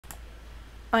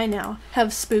I now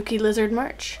have spooky lizard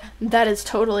merch that is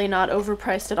totally not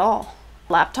overpriced at all.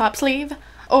 Laptop sleeve,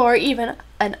 or even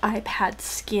an iPad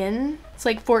skin. It's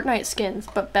like Fortnite skins,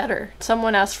 but better.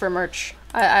 Someone asked for merch.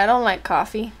 I don't like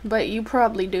coffee, but you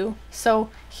probably do. So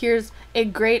here's a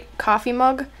great coffee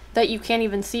mug that you can't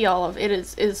even see all of. It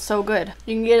is so good.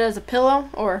 You can get it as a pillow,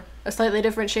 or a slightly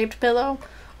different shaped pillow,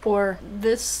 or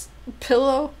this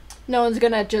pillow. No one's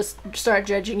gonna just start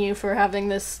judging you for having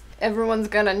this. Everyone's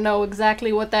gonna know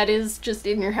exactly what that is just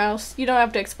in your house. You don't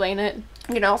have to explain it.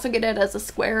 You can also get it as a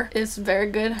square. It's very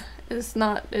good. It's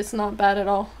not bad at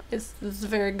all. It's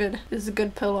very good. It's a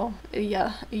good pillow.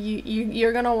 Yeah,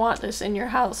 you're gonna want this in your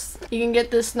house. You can get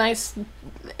this nice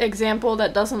example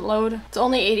that doesn't load. It's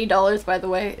only $80, by the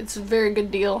way. It's a very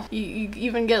good deal. You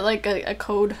even get like a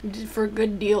code for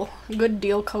good deal. Good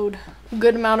deal code.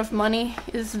 Good amount of money.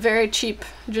 Is very cheap.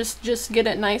 Just get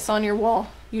it nice on your wall.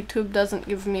 YouTube doesn't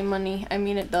give me money. I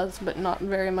mean, it does, but not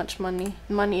very much money.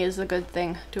 Money is a good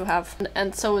thing to have.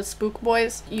 And so is Spook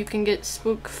Boys. You can get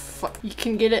you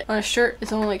can get it on a shirt.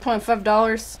 It's only like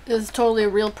 $25. It's totally a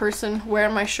real person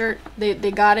wearing my shirt. They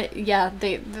got it. Yeah,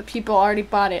 the people already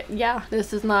bought it. Yeah,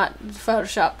 this is not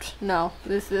photoshopped. No,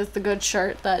 this is the good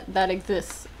shirt that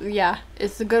exists. Yeah,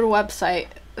 it's a good website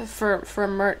for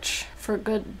merch for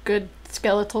good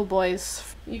skeletal boys.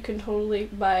 You can totally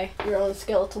buy your own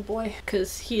skeletal boy,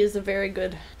 because he is a very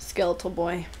good skeletal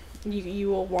boy.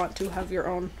 You will want to have your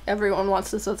own. Everyone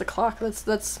wants this as a clock.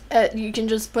 You can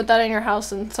just put that in your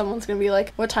house and someone's gonna be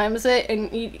like, what time is it?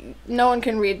 And no one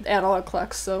can read analog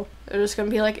clocks, so they're just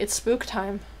gonna be like, it's spook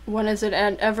time. When is it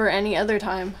ever any other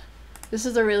time? This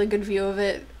is a really good view of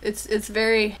it. It's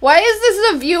very... Why is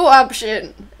this a view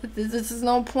option? This is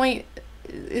no point.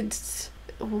 It's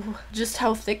just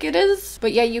how thick it is.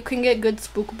 But yeah, you can get good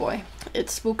Spook Boy.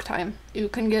 It's spook time. You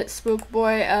can get Spook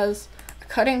Boy as a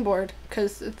cutting board,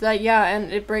 because that, yeah,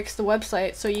 and it breaks the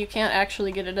website, so you can't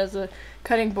actually get it as a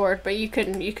cutting board, but you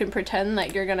can pretend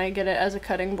that you're gonna get it as a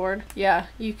cutting board. Yeah,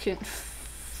 you can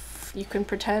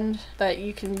pretend that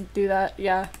you can do that.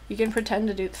 Yeah, you can pretend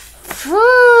to do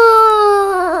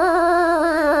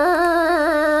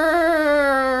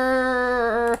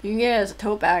you can get it as a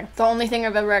tote bag. The only thing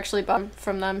I've ever actually bought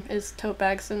from them is tote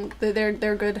bags, and they're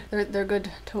good. They're good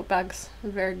tote bags.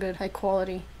 They're very good, high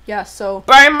quality. Yeah, so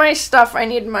buy my stuff. I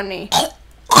need money.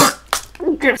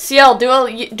 CL, do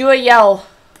a yell.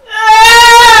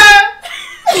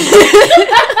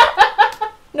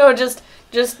 No, just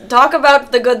talk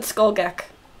about the good Skullgek.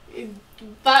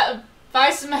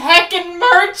 Buy some heckin'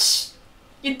 merch,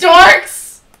 you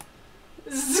dorks.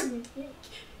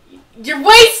 You're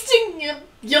wasting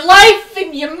your life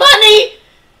and your money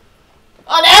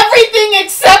on everything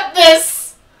except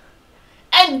this.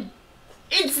 And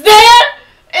it's there,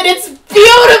 and it's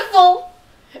beautiful,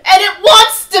 and it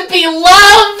wants to be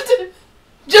loved,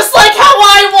 just like how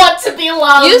I want to be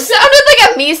loved. You sounded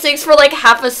like a Me6 for like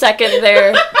half a second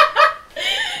there.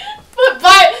 But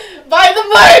buy the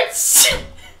merch.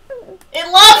 It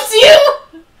loves you,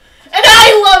 and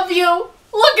I love you.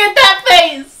 Look at that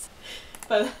face.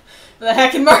 But the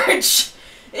heckin' merch.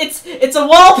 It's a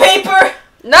wallpaper.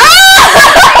 No!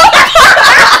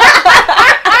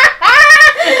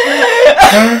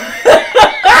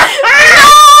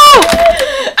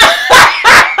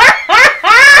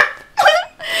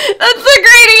 That's the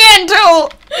gradient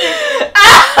tool.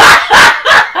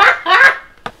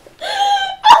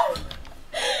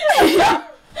 You're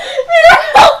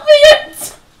helping it.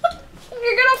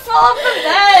 You're gonna fall off the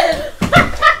bed.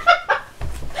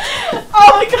 Oh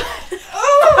my god.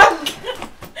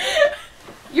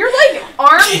 You're like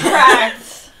arm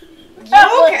cracked.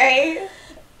 You okay?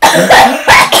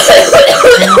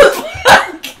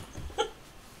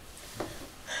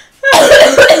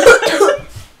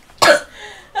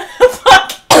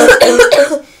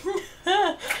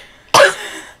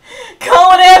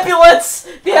 Call an ambulance.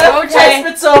 The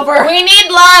advertisement's over. We need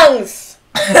lungs.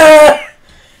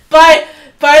 Buy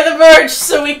the merch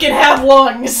so we can have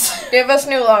lungs. Give us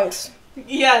new lungs.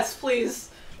 Yes, please.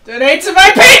 Donate to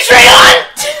my Patreon!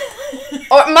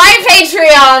 Or my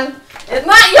Patreon! It's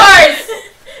not yours!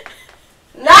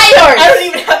 Not yours! I don't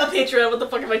even have a Patreon. What the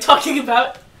fuck am I talking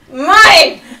about?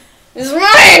 Mine! It's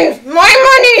mine! My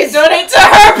money's! Donate to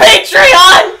her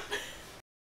Patreon!